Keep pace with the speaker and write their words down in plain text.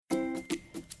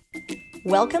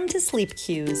Welcome to Sleep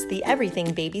Cues, the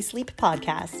Everything Baby Sleep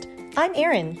podcast. I'm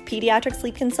Erin, pediatric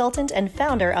sleep consultant and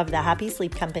founder of the Happy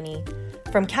Sleep Company.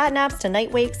 From catnaps to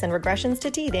night wakes and regressions to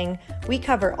teething, we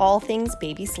cover all things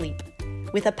baby sleep.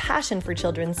 With a passion for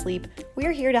children's sleep,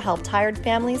 we're here to help tired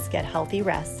families get healthy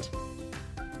rest.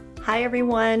 Hi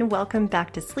everyone, welcome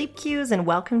back to Sleep Cues and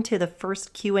welcome to the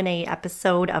first Q&A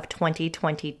episode of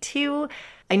 2022.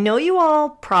 I know you all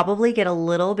probably get a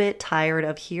little bit tired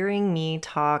of hearing me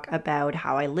talk about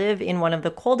how I live in one of the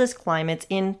coldest climates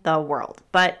in the world,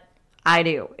 but I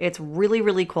do. It's really,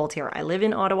 really cold here. I live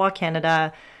in Ottawa,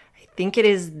 Canada. I think it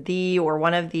is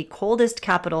one of the coldest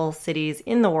capital cities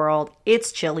in the world.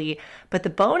 It's chilly, but the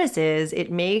bonus is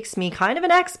it makes me kind of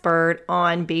an expert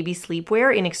on baby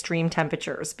sleepwear in extreme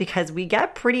temperatures because we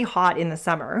get pretty hot in the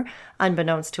summer,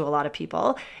 unbeknownst to a lot of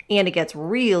people, and it gets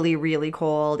really, really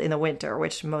cold in the winter,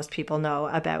 which most people know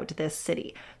about this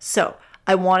city. So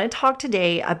I want to talk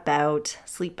today about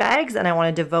sleep bags, and I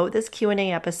want to devote this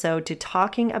Q&A episode to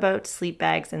talking about sleep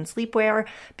bags and sleepwear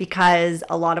because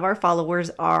a lot of our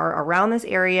followers are around this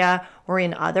area or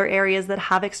in other areas that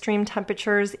have extreme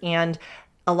temperatures, and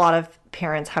a lot of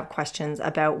parents have questions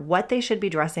about what they should be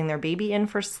dressing their baby in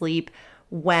for sleep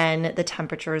when the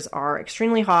temperatures are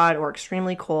extremely hot or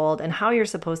extremely cold, and how you're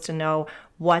supposed to know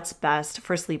what's best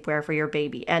for sleepwear for your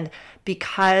baby. And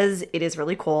because it is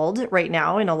really cold right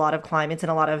now in a lot of climates, in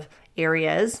a lot of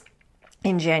areas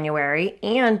in January,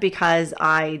 and because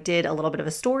I did a little bit of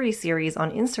a story series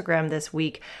on Instagram this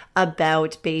week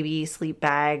about baby sleep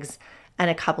bags and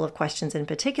a couple of questions in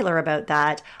particular about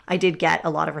that, I did get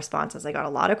a lot of responses. I got a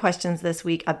lot of questions this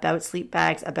week about sleep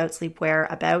bags, about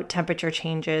sleepwear, about temperature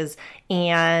changes.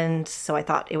 And so I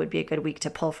thought it would be a good week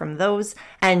to pull from those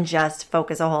and just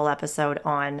focus a whole episode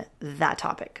on that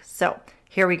topic. So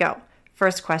here we go.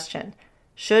 First question,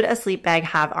 should a sleep bag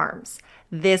have arms?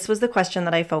 This was the question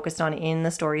that I focused on in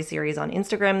the story series on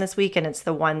Instagram this week, and it's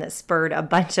the one that spurred a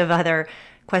bunch of other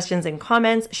questions and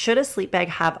comments. Should a sleep bag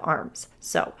have arms?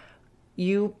 So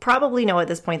you probably know at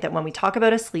this point that when we talk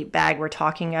about a sleep bag, we're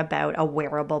talking about a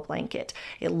wearable blanket.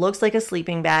 It looks like a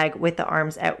sleeping bag with the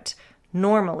arms out.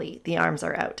 Normally, the arms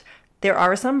are out. There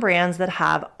are some brands that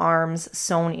have arms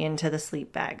sewn into the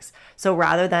sleep bags. So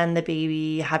rather than the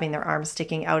baby having their arms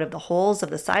sticking out of the holes of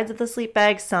the sides of the sleep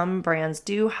bag, some brands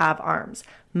do have arms.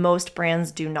 Most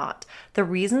brands do not. The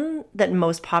reason that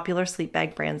most popular sleep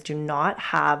bag brands do not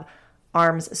have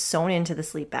arms sewn into the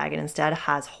sleep bag and instead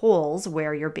has holes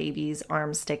where your baby's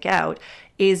arms stick out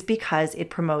is because it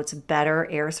promotes better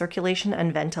air circulation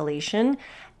and ventilation,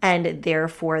 and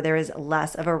therefore there is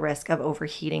less of a risk of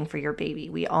overheating for your baby.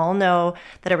 We all know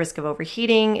that a risk of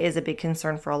overheating is a big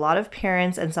concern for a lot of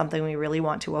parents and something we really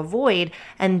want to avoid,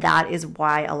 and that is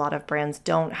why a lot of brands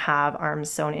don't have arms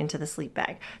sewn into the sleep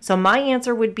bag. So my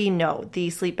answer would be no, the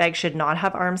sleep bag should not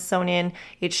have arms sewn in,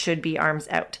 it should be arms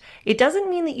out. It doesn't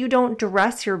mean that you don't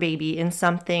dress your baby in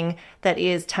something that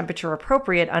is temperature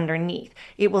appropriate underneath.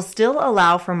 It will still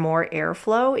allow for more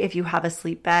airflow if you have a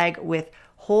sleep bag with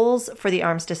holes for the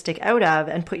arms to stick out of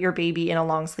and put your baby in a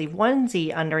long sleeve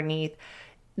onesie underneath.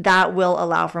 That will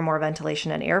allow for more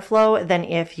ventilation and airflow than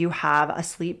if you have a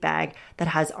sleep bag that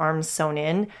has arms sewn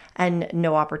in and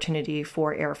no opportunity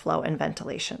for airflow and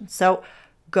ventilation. So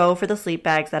go for the sleep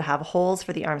bags that have holes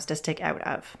for the arms to stick out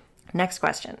of. Next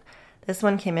question. This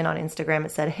one came in on Instagram.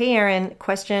 It said, "Hey Erin,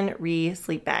 question re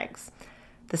sleep bags.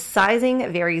 The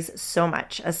sizing varies so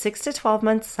much. A 6 to 12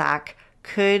 month sack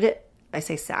could," I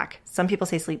say sack. Some people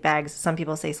say sleep bags. Some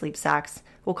people say sleep sacks.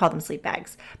 We'll call them sleep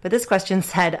bags. But this question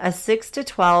said a 6 to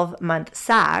 12 month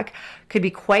sack could be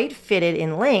quite fitted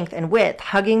in length and width,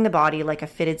 hugging the body like a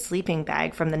fitted sleeping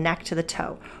bag from the neck to the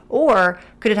toe. Or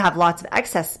could it have lots of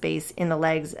excess space in the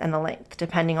legs and the length,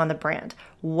 depending on the brand?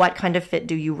 What kind of fit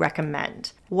do you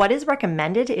recommend? What is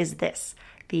recommended is this.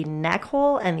 The neck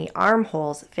hole and the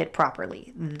armholes fit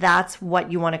properly. That's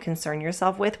what you want to concern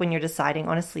yourself with when you're deciding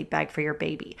on a sleep bag for your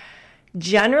baby.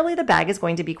 Generally, the bag is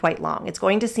going to be quite long. It's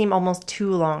going to seem almost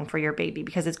too long for your baby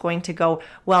because it's going to go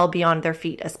well beyond their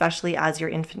feet, especially as your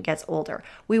infant gets older.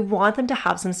 We want them to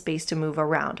have some space to move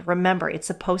around. Remember, it's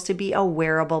supposed to be a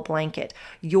wearable blanket.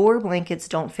 Your blankets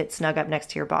don't fit snug up next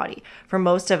to your body. For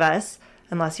most of us,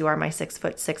 unless you are my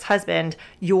 6'6" husband,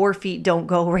 your feet don't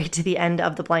go right to the end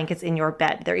of the blankets in your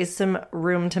bed. There is some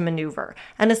room to maneuver.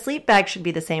 And a sleep bag should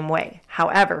be the same way.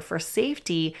 However, for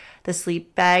safety, the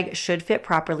sleep bag should fit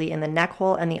properly in the neck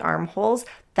hole and the armholes.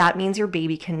 That means your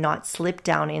baby cannot slip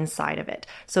down inside of it.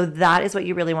 So that is what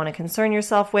you really want to concern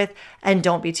yourself with, and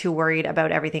don't be too worried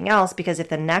about everything else, because if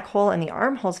the neck hole and the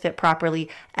armholes fit properly,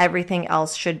 everything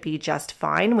else should be just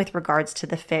fine with regards to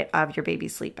the fit of your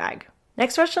baby's sleep bag.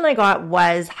 Next question I got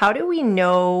was, how do we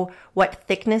know what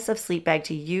thickness of sleep bag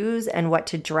to use and what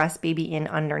to dress baby in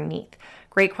underneath?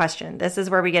 Great question. This is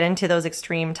where we get into those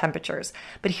extreme temperatures.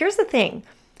 But here's the thing.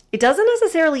 It doesn't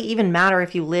necessarily even matter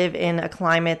if you live in a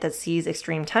climate that sees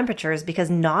extreme temperatures, because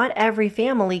not every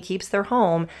family keeps their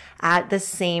home at the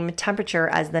same temperature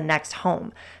as the next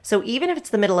home. So even if it's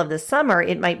the middle of the summer,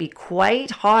 it might be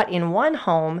quite hot in one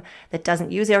home that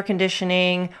doesn't use air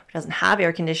conditioning, doesn't have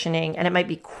air conditioning, and it might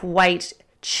be quite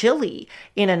chilly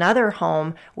in another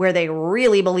home where they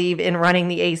really believe in running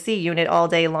the AC unit all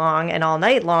day long and all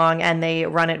night long, and they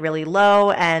run it really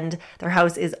low and their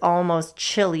house is almost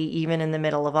chilly even in the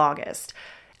middle of August.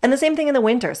 And the same thing in the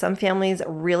winter. Some families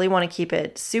really want to keep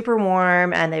it super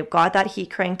warm and they've got that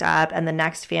heat cranked up, and the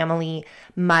next family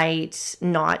might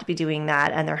not be doing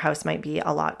that and their house might be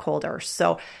a lot colder.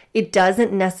 So it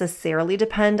doesn't necessarily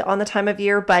depend on the time of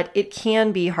year, but it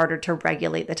can be harder to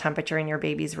regulate the temperature in your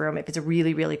baby's room if it's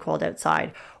really, really cold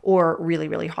outside or really,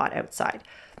 really hot outside.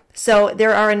 So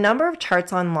there are a number of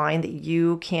charts online that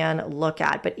you can look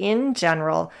at, but in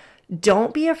general,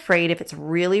 don't be afraid if it's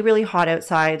really, really hot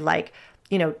outside, like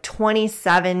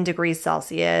 27 degrees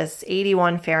Celsius,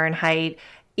 81 Fahrenheit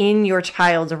in your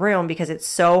child's room because it's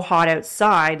so hot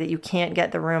outside that you can't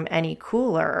get the room any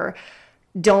cooler.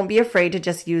 Don't be afraid to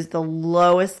just use the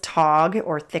lowest TOG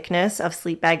or thickness of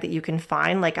sleep bag that you can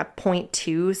find, like a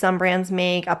 0.2 some brands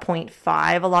make, a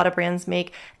 0.5 a lot of brands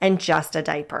make, and just a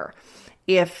diaper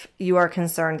if you are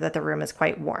concerned that the room is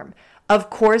quite warm. Of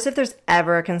course, if there's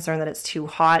ever a concern that it's too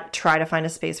hot, try to find a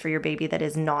space for your baby that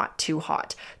is not too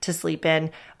hot to sleep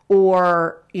in,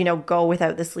 or, go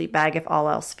without the sleep bag if all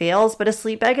else fails. But a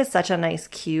sleep bag is such a nice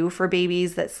cue for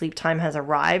babies that sleep time has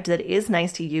arrived that it is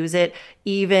nice to use it,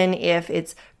 even if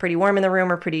it's pretty warm in the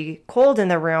room or pretty cold in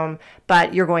the room,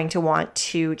 but you're going to want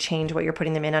to change what you're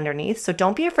putting them in underneath. So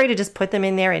don't be afraid to just put them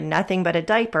in there in nothing but a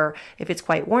diaper if it's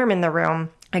quite warm in the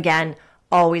room. Again,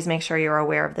 always make sure you're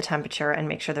aware of the temperature and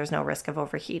make sure there's no risk of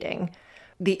overheating.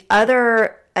 The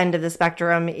other end of the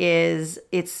spectrum is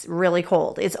it's really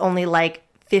cold. It's only like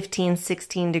 15,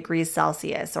 16 degrees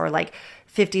Celsius or like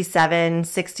 57,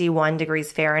 61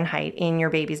 degrees Fahrenheit in your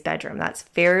baby's bedroom. That's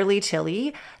fairly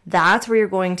chilly. That's where you're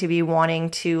going to be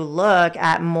wanting to look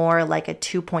at more like a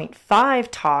 2.5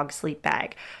 TOG sleep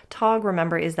bag. TOG,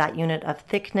 remember, is that unit of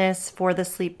thickness for the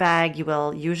sleep bag. You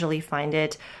will usually find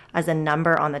it as a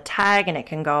number on the tag, and it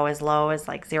can go as low as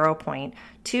like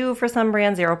 0.2 for some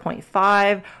brands,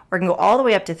 0.5, or it can go all the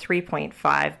way up to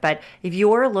 3.5. But if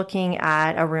you're looking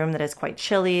at a room that is quite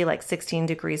chilly, like 16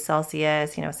 degrees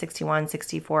Celsius, 61,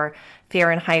 64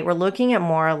 Fahrenheit, we're looking at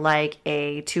more like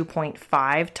a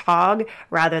 2.5 TOG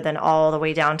rather than all the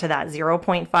way down to that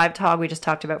 0.5 TOG we just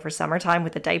talked about for summertime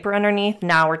with the diaper underneath.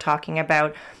 Now we're talking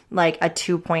about like a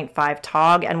 2.5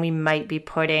 TOG, and we might be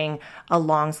putting a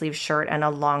long sleeve shirt and a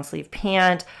long sleeve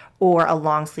pant or a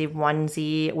long sleeve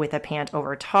onesie with a pant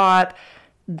over top.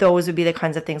 Those would be the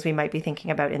kinds of things we might be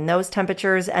thinking about in those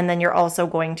temperatures. And then you're also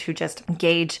going to just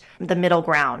gauge the middle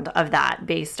ground of that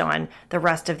based on the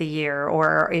rest of the year,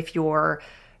 or if your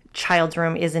child's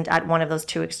room isn't at one of those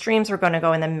two extremes, we're going to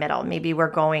go in the middle. Maybe we're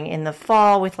going in the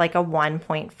fall with like a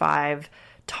 1.5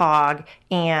 TOG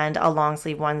and a long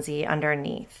sleeve onesie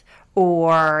underneath.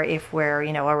 Or if we're,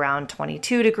 around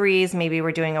 22 degrees, maybe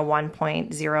we're doing a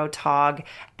 1.0 TOG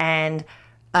and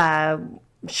a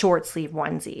short sleeve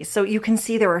onesie. So you can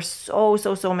see there are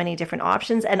so many different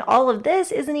options. And all of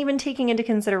this isn't even taking into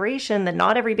consideration that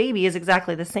not every baby is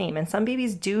exactly the same. And some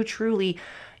babies do truly,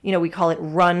 we call it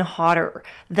run hotter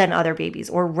than other babies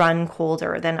or run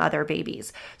colder than other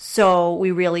babies. So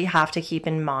we really have to keep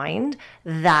in mind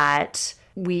that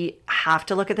we have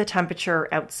to look at the temperature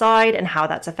outside and how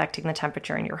that's affecting the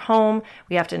temperature in your home.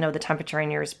 We have to know the temperature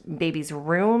in your baby's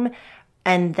room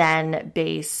and then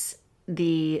base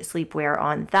the sleepwear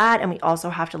on that. And we also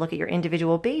have to look at your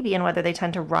individual baby and whether they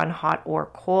tend to run hot or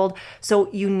cold.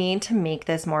 So you need to make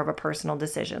this more of a personal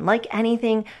decision. Like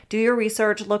anything, do your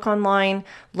research, look online,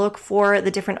 look for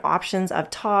the different options of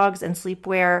TOGs and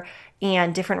sleepwear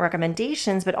and different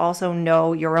recommendations, but also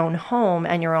know your own home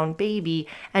and your own baby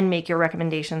and make your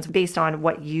recommendations based on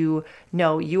what you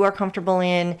know you are comfortable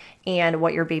in and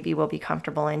what your baby will be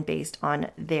comfortable in based on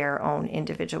their own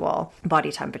individual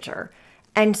body temperature.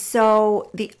 And so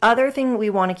the other thing we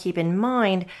want to keep in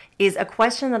mind is a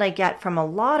question that I get from a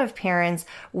lot of parents,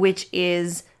 which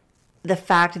is the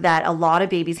fact that a lot of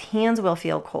babies' hands will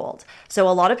feel cold. So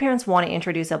a lot of parents want to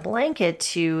introduce a blanket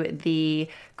to the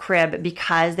crib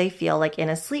because they feel like in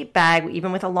a sleep bag,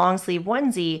 even with a long sleeve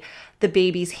onesie, the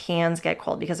baby's hands get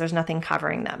cold because there's nothing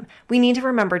covering them. We need to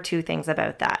remember two things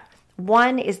about that.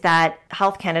 One is that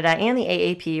Health Canada and the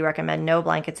AAP recommend no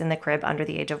blankets in the crib under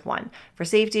the age of 1. For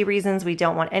safety reasons, we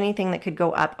don't want anything that could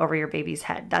go up over your baby's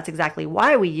head. That's exactly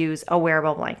why we use a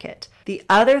wearable blanket. The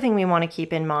other thing we want to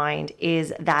keep in mind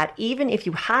is that even if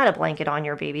you had a blanket on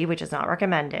your baby, which is not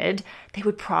recommended, they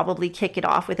would probably kick it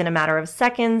off within a matter of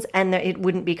seconds and it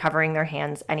wouldn't be covering their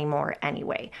hands anymore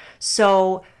anyway.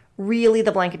 So really,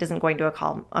 the blanket isn't going to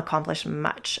accomplish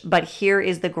much. But here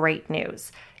is the great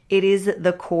news. It is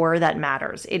the core that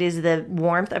matters. It is the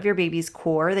warmth of your baby's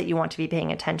core that you want to be paying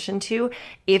attention to.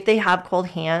 If they have cold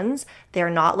hands, they're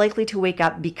not likely to wake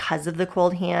up because of the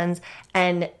cold hands.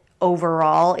 And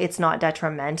overall, it's not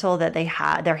detrimental that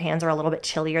their hands are a little bit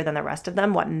chillier than the rest of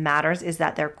them. What matters is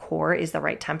that their core is the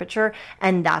right temperature.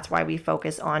 And that's why we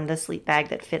focus on the sleep bag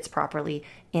that fits properly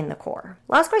in the core.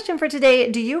 Last question for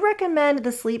today. Do you recommend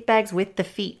the sleep bags with the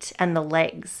feet and the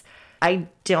legs? I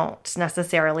don't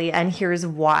necessarily, and here's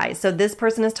why. So this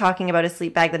person is talking about a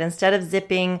sleep bag that instead of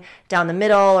zipping down the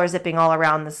middle or zipping all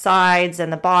around the sides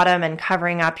and the bottom and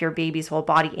covering up your baby's whole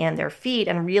body and their feet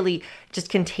and really just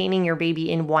containing your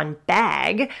baby in one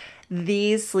bag,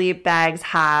 these sleep bags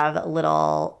have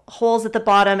little holes at the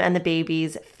bottom and the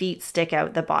baby's feet stick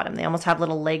out the bottom. They almost have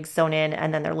little legs sewn in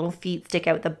and then their little feet stick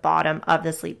out the bottom of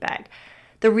the sleep bag.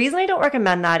 The reason I don't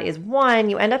recommend that is,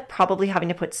 one, you end up probably having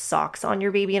to put socks on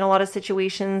your baby in a lot of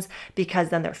situations because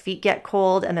then their feet get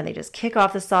cold and then they just kick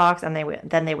off the socks and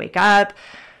then they wake up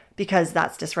because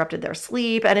that's disrupted their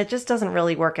sleep and it just doesn't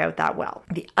really work out that well.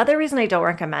 The other reason I don't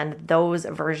recommend those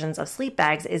versions of sleep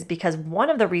bags is because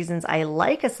one of the reasons I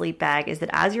like a sleep bag is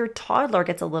that as your toddler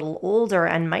gets a little older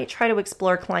and might try to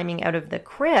explore climbing out of the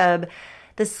crib,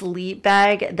 the sleep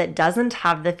bag that doesn't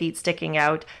have the feet sticking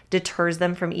out deters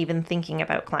them from even thinking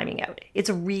about climbing out. It's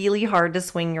really hard to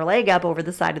swing your leg up over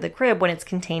the side of the crib when it's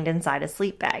contained inside a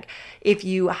sleep bag. If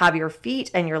you have your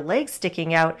feet and your legs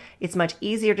sticking out, it's much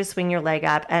easier to swing your leg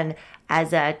up. And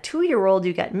as a 2-year-old,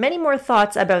 you get many more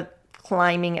thoughts about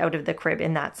climbing out of the crib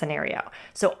in that scenario.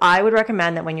 So I would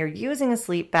recommend that when you're using a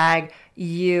sleep bag,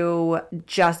 you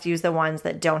just use the ones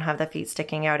that don't have the feet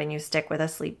sticking out and you stick with a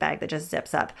sleep bag that just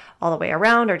zips up all the way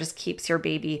around or just keeps your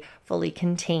baby fully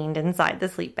contained inside the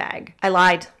sleep bag. I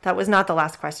lied. That was not the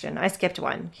last question. I skipped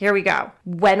one. Here we go.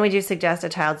 When would you suggest a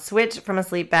child switch from a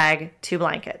sleep bag to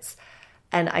blankets?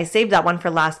 And I saved that one for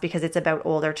last because it's about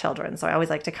older children. So I always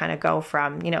like to kind of go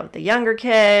from, the younger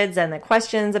kids and the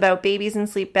questions about babies and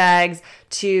sleep bags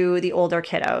to the older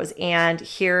kiddos. And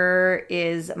here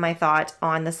is my thought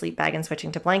on the sleep bag and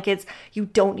switching to blankets. You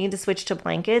don't need to switch to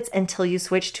blankets until you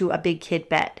switch to a big kid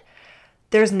bed.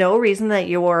 There's no reason that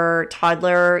your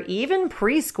toddler, even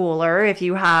preschooler, if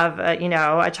you have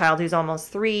a child who's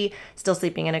almost 3, still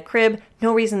sleeping in a crib,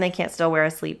 no reason they can't still wear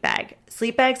a sleep bag.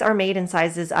 Sleep bags are made in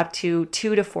sizes up to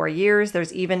 2 to 4 years.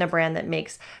 There's even a brand that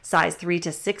makes size 3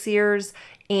 to 6 years.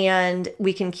 And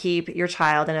we can keep your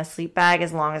child in a sleep bag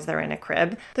as long as they're in a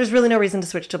crib. There's really no reason to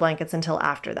switch to blankets until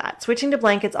after that. Switching to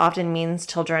blankets often means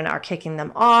children are kicking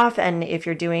them off. And if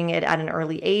you're doing it at an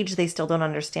early age, they still don't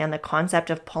understand the concept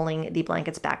of pulling the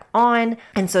blankets back on.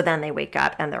 And so then they wake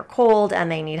up and they're cold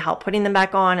and they need help putting them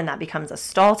back on. And that becomes a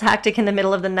stall tactic in the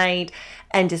middle of the night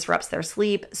and disrupts their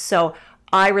sleep. So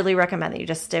I really recommend that you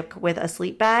just stick with a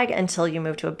sleep bag until you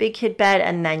move to a big kid bed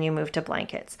and then you move to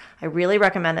blankets. I really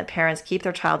recommend that parents keep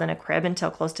their child in a crib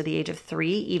until close to the age of 3,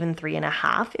 even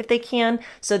 3.5 if they can.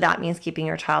 So that means keeping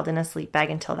your child in a sleep bag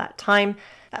until that time.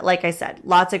 Like I said,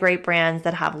 lots of great brands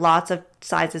that have lots of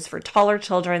sizes for taller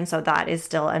children, so that is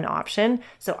still an option.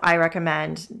 So I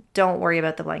recommend don't worry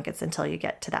about the blankets until you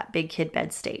get to that big kid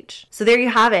bed stage. So there you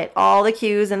have it, all the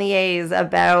Q's and the A's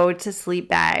about sleep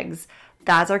bags.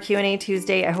 That's our Q&A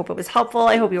Tuesday. I hope it was helpful.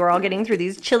 I hope you are all getting through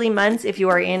these chilly months. If you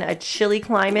are in a chilly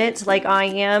climate like I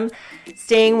am,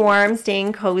 staying warm,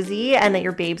 staying cozy, and that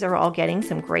your babes are all getting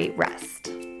some great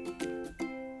rest.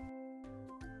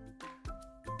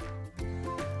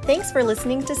 Thanks for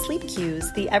listening to Sleep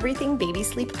Cues, the Everything Baby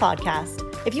Sleep podcast.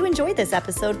 If you enjoyed this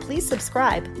episode, please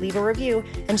subscribe, leave a review,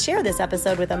 and share this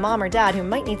episode with a mom or dad who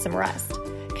might need some rest.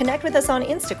 Connect with us on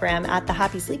Instagram at The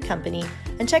Happy Sleep Company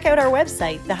and check out our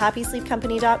website,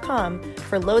 thehappysleepcompany.com,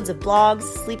 for loads of blogs,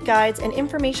 sleep guides, and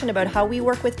information about how we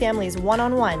work with families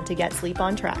one-on-one to get sleep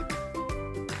on track.